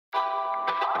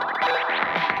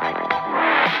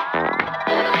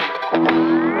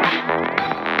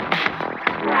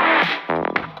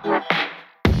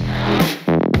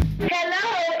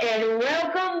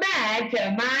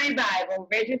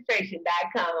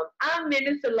SANDRA.com. I'm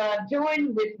Minister Love,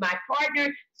 joined with my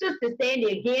partner, Sister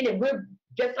Sandy again, and we're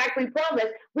just like we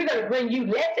promised, we're going to bring you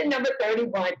lesson number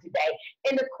 31 today.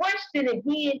 And the question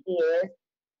again is,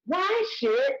 why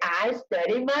should I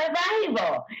study my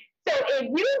Bible? So if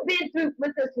you've been through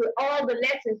with us with all the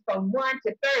lessons from 1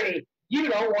 to 30, you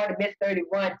don't want to miss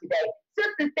 31 today.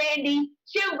 Sister Sandy,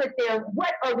 share with them,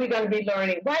 what are we going to be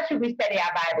learning? Why should we study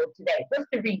our Bible today? What's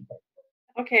the reason?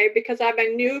 Okay, because I'm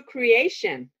a new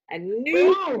creation. A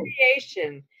new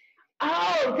creation.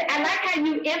 Oh, I like how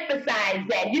you emphasize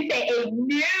that. You say a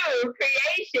new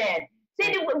creation.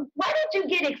 Cindy, why did you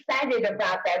get excited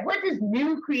about that? What does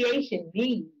new creation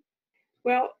mean?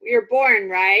 Well, you're born,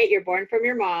 right? You're born from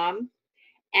your mom,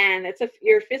 and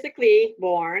you're physically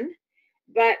born.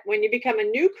 But when you become a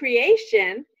new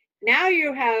creation, now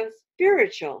you have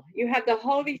spiritual. You have the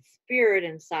Holy Spirit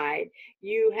inside.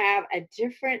 You have a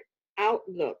different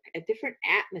outlook, a different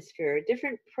atmosphere, a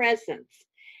different presence.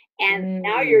 And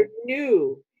now you're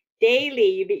new.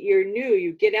 Daily, you're new.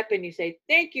 You get up and you say,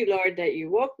 thank you, Lord, that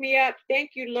you woke me up.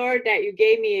 Thank you, Lord, that you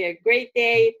gave me a great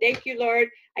day. Thank you, Lord.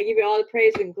 I give you all the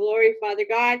praise and glory, Father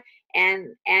God.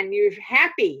 And you're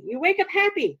happy. You wake up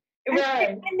happy.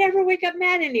 I never wake up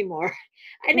mad anymore.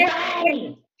 I never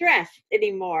wake up stressed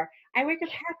anymore. I wake up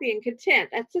happy and content.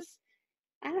 That's just,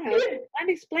 I don't know,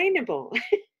 unexplainable.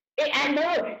 I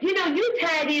know. You know, you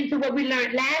tied into what we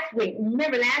learned last week.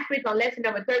 Remember last week on lesson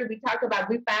number 30, we talked about,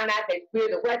 we found out that we're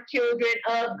the what? Children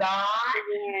of God.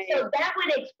 Right. So that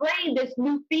would explain this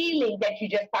new feeling that you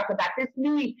just talked about, this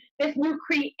new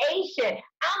creation.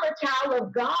 I'm a child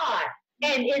of God.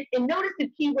 And notice the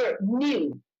key word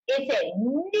new. It's a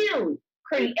new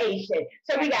creation.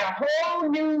 So we got a whole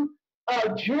new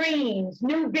dreams,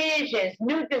 new visions,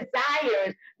 new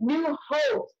desires, new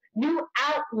hopes, new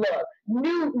outlook,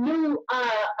 new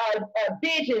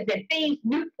visions and things,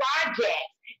 new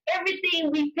projects, everything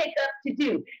we pick up to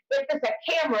do. If it's a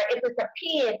camera, if it's a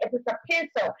pen, if it's a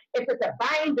pencil, if it's a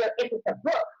binder, if it's a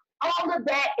book, all of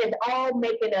that is all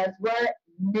making us what?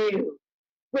 New.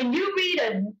 When you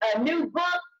read a new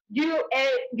book, you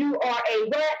are a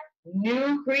what?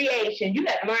 New creation. You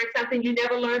have learned something you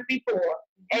never learned before.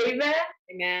 Amen?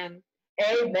 Amen.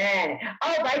 Amen.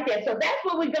 All right then. So that's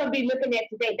what we're going to be looking at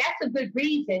today. That's a good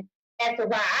reason as to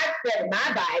why I study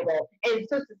my Bible, and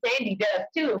Sister Sandy does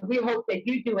too. We hope that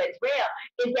you do as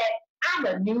well, is that I'm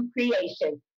a new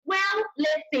creation. Well,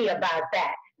 let's see about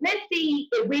that. Let's see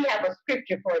if we have a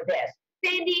scripture for this.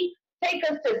 Sandy, take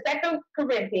us to 2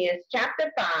 Corinthians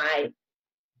chapter 5,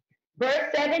 verse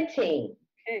 17.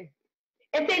 Okay.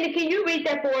 And Sandy, can you read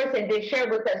that for us and then share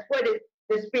with us what is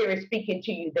the Spirit speaking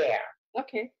to you there?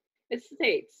 Okay. It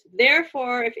states,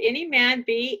 therefore, if any man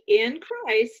be in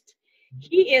Christ,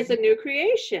 he is a new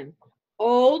creation.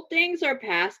 Old things are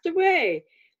passed away.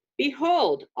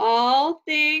 Behold, all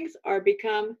things are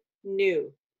become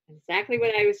new. Exactly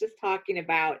what I was just talking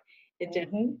about. It just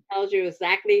tells you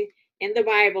exactly in the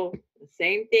Bible, the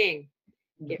same thing.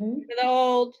 Get rid of the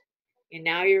old, and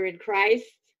now you're in Christ.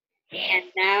 And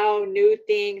now new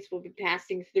things will be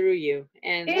passing through you.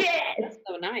 And that's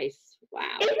so nice.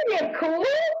 Wow. Isn't it cool?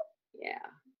 Yeah.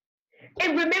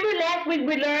 And remember last week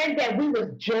we learned that we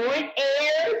was joint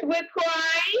heirs with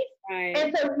Christ. Right.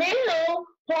 And so now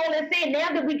Paul is saying, now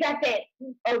that we got that,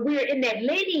 we're in that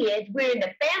lineage, we're in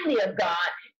the family of God,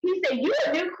 he said, you're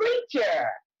a new creature.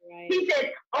 Right. He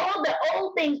said, all the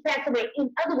old things pass away. In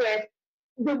other words,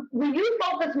 when you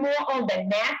focus more on the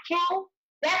natural,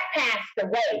 that passed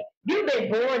away. You've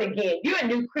been born again. You're a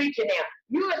new creature now.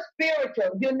 You're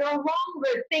spiritual. You're no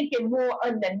longer thinking more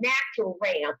on the natural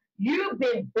realm. You've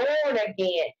been born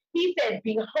again. He says,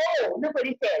 behold, look what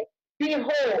he says.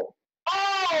 Behold,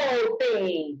 all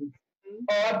things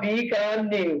are become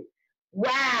new.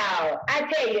 Wow.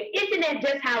 I tell you, isn't that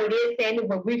just how it is, Sandy,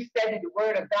 when we study the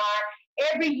Word of God?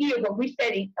 Every year when we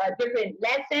study different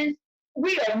lessons,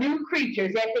 we are new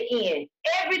creatures at the end.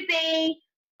 Everything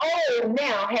old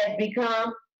now has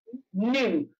become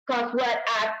new. Because what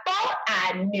I thought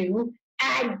I knew,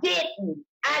 I didn't.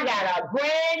 I got a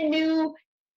brand new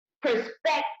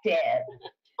perspective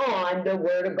on the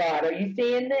Word of God. Are you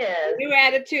seeing this? New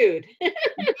attitude.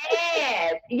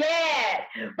 Yes.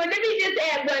 But let me just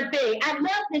add one thing. I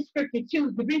love this scripture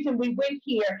too. The reason we went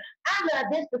here, I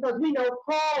love this because we know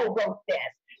Paul wrote this.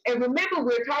 And remember,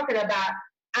 we're talking about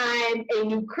I'm a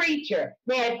new creature.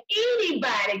 Now, if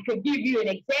anybody could give you an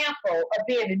example of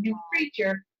being a new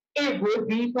creature, it would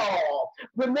be Paul.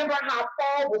 Remember how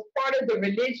Paul was part of the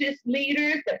religious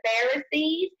leaders, the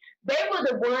Pharisees? They were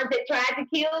the ones that tried to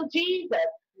kill Jesus.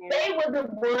 They were the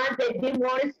ones that didn't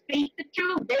want to speak the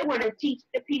truth. They want to teach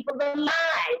the people the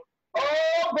lies.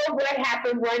 Oh, but what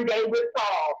happened one day with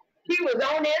Paul? He was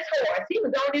on his horse. He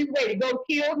was on his way to go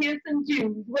kill him some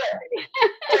Jews, wasn't he?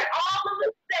 But all of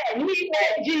a sudden, he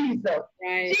met Jesus.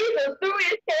 Right. Jesus threw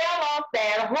his tail off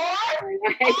that horse.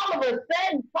 Right. All of a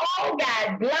sudden, Paul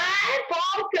got blind.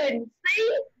 Paul couldn't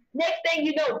see. Next thing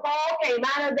you know, Paul came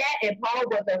out of that, and Paul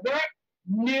was a what?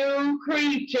 New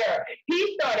creature.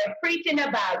 He started preaching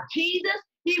about Jesus.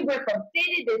 He went from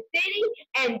city to city,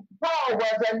 and Paul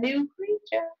was a new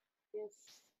creature. Yes.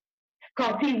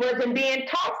 Because he wasn't being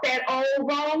taught that old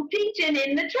wrong teaching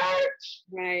in the church.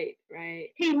 Right, right.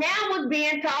 He now was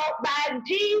being taught by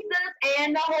Jesus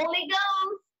and the Holy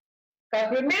Ghost.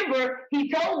 Because remember, he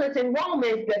told us in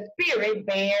Romans, the Spirit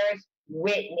bears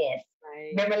witness.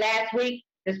 Right. Remember last week,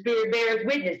 the Spirit bears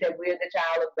witness that we're the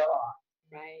child of God.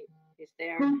 Right. It's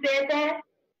there. Who said that?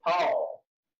 Paul.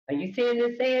 Are you seeing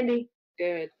this, Sandy?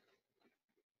 Good.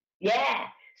 Yeah.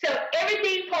 So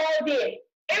everything Paul did,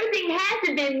 everything had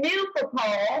to be new for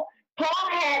Paul.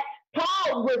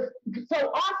 Paul was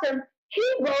so awesome, he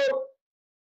wrote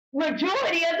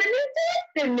majority of the New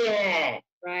Testament.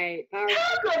 Right.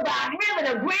 Talk about having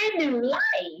a brand new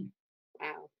life.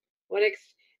 Wow. What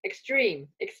extreme.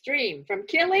 From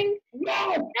killing,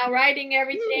 yes, now writing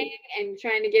everything and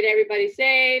trying to get everybody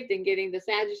saved and getting the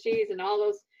Sadducees and all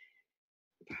those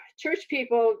church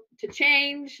people to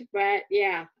change. But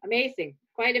yeah, amazing.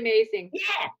 Quite amazing.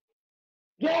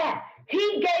 Yeah.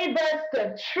 He gave us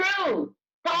the truth.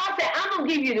 Paul said, I'm going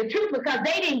to give you the truth because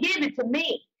they didn't give it to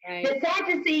me. Right. The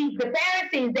Sadducees, the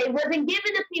Pharisees, they wasn't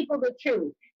giving the people the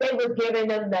truth. They was giving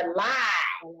them the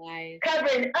lies,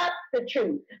 covering up the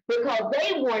truth because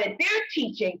they wanted their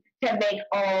teaching to make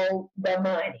all the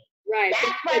money. Right.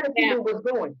 That's why the people was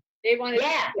going. They wanted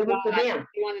it was for them.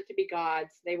 They wanted to be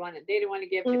gods. They didn't want to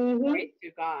give glory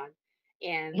to God.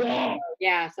 And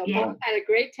so Paul had a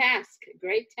great task.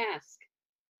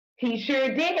 He sure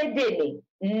did, didn't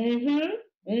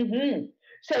he?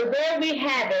 So there we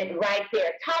have it right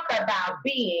there. Talk about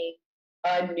being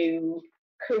a new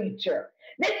creature.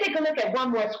 Let's take a look at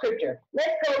one more scripture.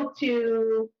 Let's go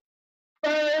to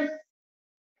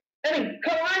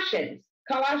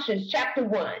Colossians chapter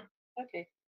 1. Okay.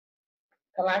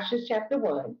 Colossians chapter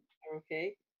 1.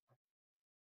 Okay.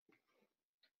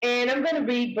 And I'm going to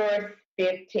read verse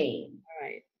 15. All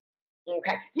right.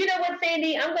 Okay. You know what,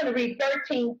 Sandy? I'm going to read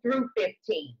 13 through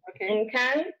 15.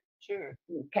 Okay? Sure.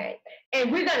 Okay.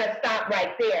 And we're going to stop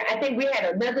right there. I think we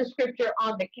had another scripture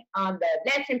on the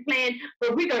lesson plan,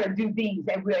 but we're going to do these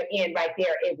and we'll end right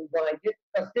there, everyone, just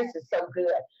because this is so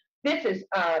good. This is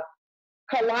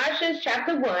Colossians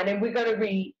chapter 1, and we're going to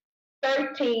read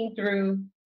 13 through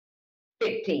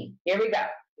 15. Here we go.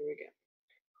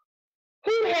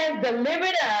 Who has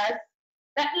delivered us?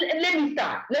 Let me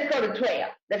start. Let's go to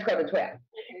 12. Okay.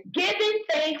 Giving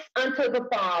thanks unto the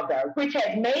Father, which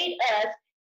has made us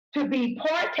to be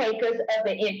partakers of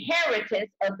the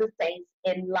inheritance of the saints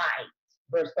in light.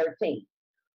 Verse 13.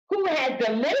 Who has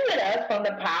delivered us from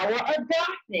the power of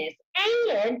darkness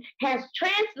and has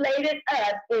translated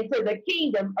us into the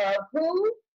kingdom of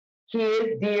who?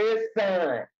 His dear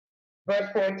Son. Verse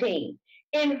 14.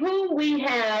 In whom we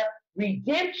have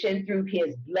redemption through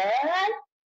his blood,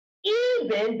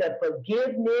 even the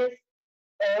forgiveness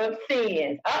of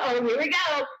sins. Here we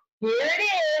go. Here it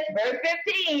is, verse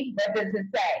 15. What does it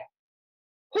say?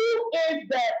 Who is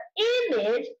the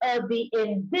image of the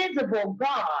invisible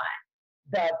God,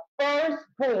 the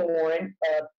firstborn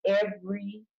of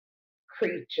every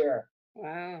creature?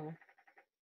 Wow.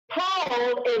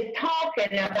 Paul is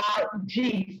talking about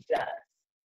Jesus.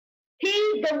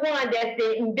 He's the one that's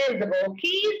the invisible.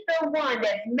 He's the one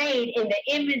that's made in the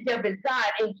image of his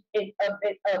God,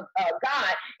 of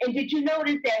God. And did you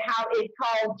notice that how it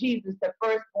called Jesus the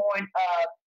firstborn of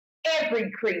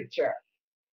every creature?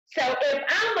 So if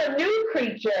I'm a new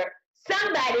creature,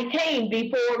 somebody came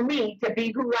before me to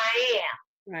be who I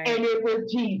am. Right. And it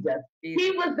was Jesus. He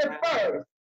was the first.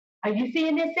 Are you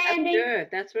seeing this, Sandy? That's good.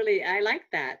 That's really, I like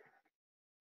that.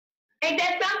 Ain't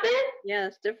that something? Yeah,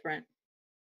 it's different.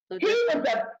 So he was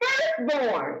the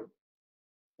firstborn.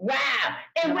 Wow.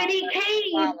 And when he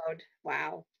came. Followed.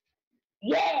 Wow.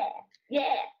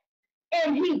 Yeah.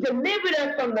 And he delivered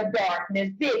us from the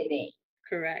darkness, didn't he?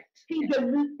 Correct. He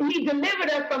delivered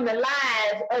us from the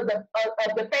lies of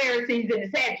the Pharisees and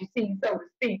the Sadducees, so to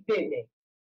speak, didn't he?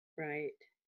 Right.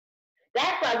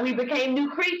 That's why we became new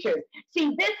creatures.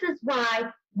 See, this is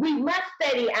why we must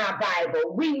study our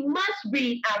Bible. We must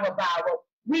read our Bible.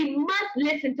 We must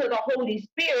listen to the Holy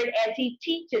Spirit as he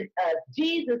teaches us.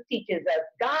 Jesus teaches us.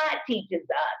 God teaches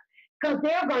us. Because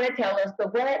they're going to tell us the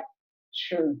what?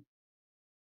 Truth.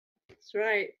 That's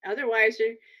right. Otherwise,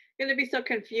 you're going to be so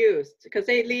confused because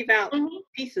they leave out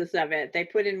pieces of it. They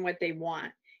put in what they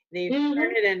want. They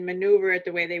turn it and maneuver it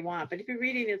the way they want. But if you're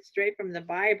reading it straight from the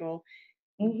Bible,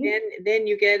 then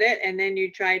you get it, and then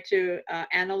you try to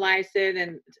analyze it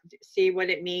and see what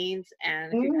it means,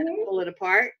 and if you kind of pull it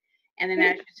apart, and then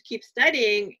as you keep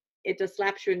studying, it just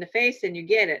slaps you in the face, and you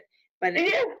get it. But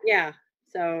yeah,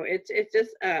 so it's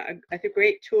just a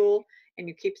great tool, and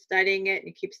you keep studying it, and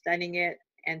you keep studying it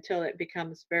until it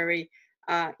becomes very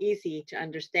easy to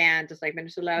understand. Just like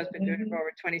Minister Lau's been doing it for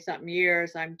over 20-something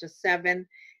years. I'm just 7,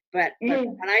 but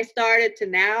when I started to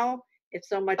now, it's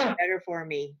so much better for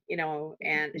me, you know,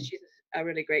 and she's a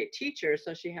really great teacher,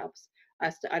 so she helps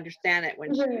us to understand it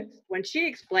when she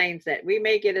explains it. We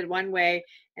may get it one way,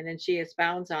 and then she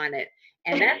expounds on it,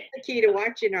 and that's the key to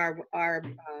watching our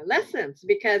lessons,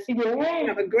 because you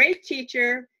have a great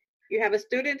teacher, you have a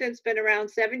student that's been around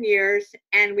 7 years,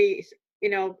 and we, you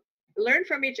know, learn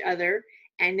from each other,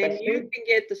 and then you can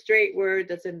get the straight word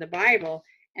that's in the Bible.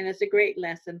 And it's a great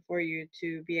lesson for you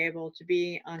to be able to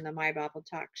be on the My Bible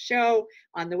Talk show,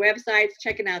 on the websites,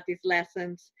 checking out these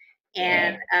lessons.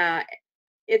 And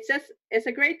it's a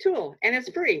great tool, and it's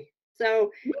free.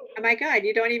 So, oh my God,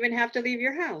 you don't even have to leave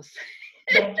your house.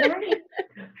 That's right.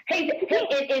 Hey,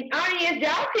 and audience,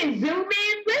 y'all can zoom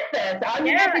in with us. All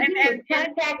you have to do is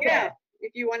contact us.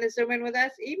 If you want to zoom in with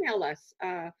us, email us.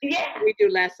 We do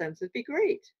lessons. It'd be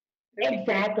great.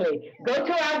 Exactly. Go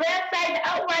to our website.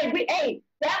 All right.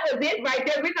 That was it right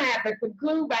there. We're going to have to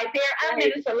conclude right there. I'm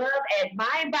Minister Love at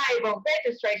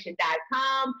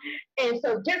mybibleregistration.com. And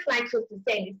so just like Sister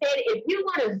Sandy said, if you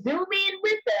want to zoom in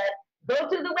with us, go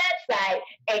to the website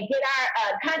and get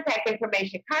our contact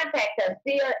information. Contact us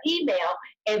via email,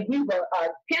 and we will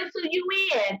pencil you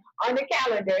in on the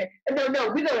calendar.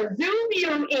 No, we're going to zoom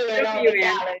you in on the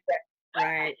calendar.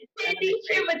 Right. Then you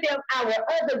share with them our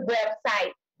other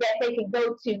website that they can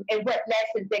go to and what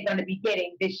lessons they're going to be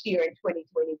getting this year in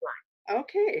 2021.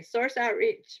 Okay,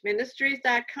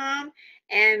 sourceoutreachministries.com,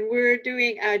 and we're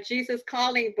doing a Jesus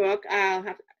Calling book. I'll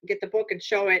have to get the book and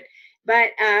show it,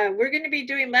 but we're going to be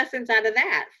doing lessons out of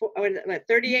that.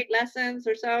 38 lessons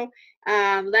or so,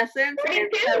 lessons.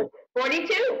 42.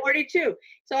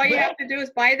 So all you have to do is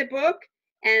buy the book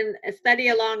and study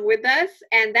along with us,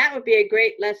 and that would be a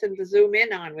great lesson to zoom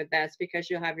in on with us, because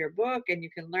you'll have your book and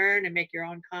you can learn and make your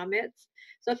own comments.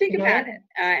 So think about it.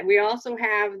 We also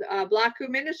have Block Who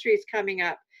Ministries coming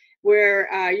up,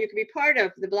 where you can be part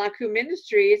of the Block Who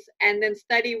Ministries and then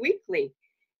study weekly.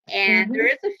 And there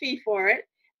is a fee for it,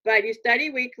 but you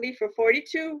study weekly for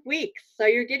 42 weeks. So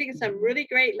you're getting some really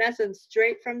great lessons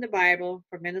straight from the Bible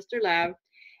from Minister Love.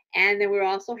 And then we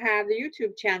also have the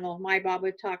YouTube channel, My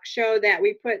Bible Talk Show, that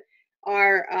we put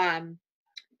our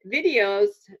videos,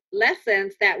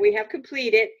 lessons that we have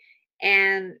completed,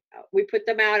 and we put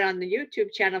them out on the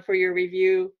YouTube channel for your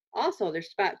review. Also,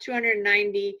 there's about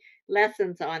 290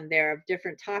 lessons on there of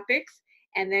different topics.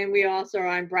 And then we also are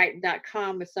on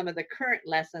Brighton.com with some of the current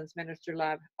lessons Minister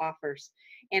Love offers.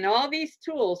 And all these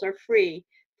tools are free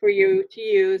for you to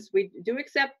use. We do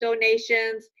accept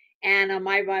donations. And on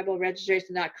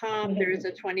mybibleregistration.com, there is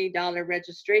a $20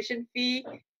 registration fee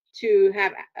to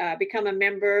have become a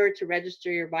member to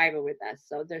register your Bible with us.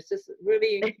 So there's this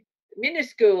really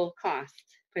minuscule cost.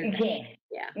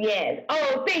 Yes.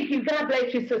 Oh, thank you. God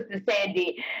bless you, Sister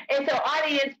Sandy. And so,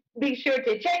 audience, be sure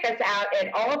to check us out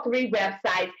at all 3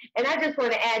 websites. And I just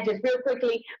want to add just real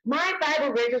quickly,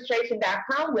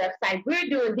 mybibleregistration.com website, we're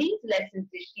doing these lessons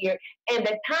this year. And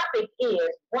the topic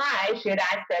is, why should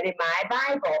I study my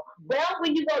Bible? Well,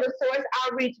 when you go to Source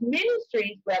Outreach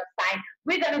Ministries website,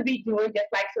 we're going to be doing,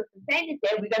 just like Sister Sandy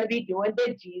said, we're going to be doing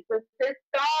the Jesus is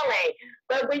Calling.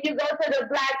 But when you go to the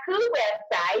Black Who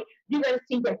website, you're going to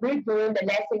see that we're doing the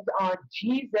lessons on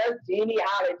Jesus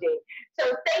genealogy. So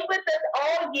stay with us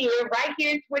all year, right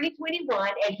here in 2021,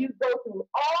 as you go through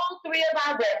all 3 of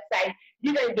our websites.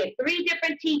 You're going to get 3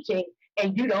 different teachings,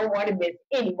 and you don't want to miss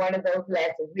any one of those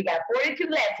lessons. We got 42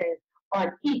 lessons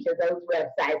on each of those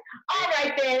websites. All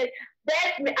right, then.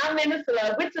 I'm Minister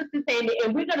Love with Sister Sandy,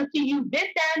 and we're going to see you this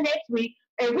time next week,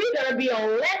 and we're going to be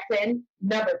on lesson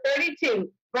number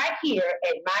 32 right here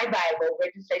at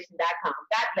mybibleregistration.com.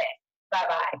 God bless.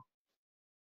 Bye-bye.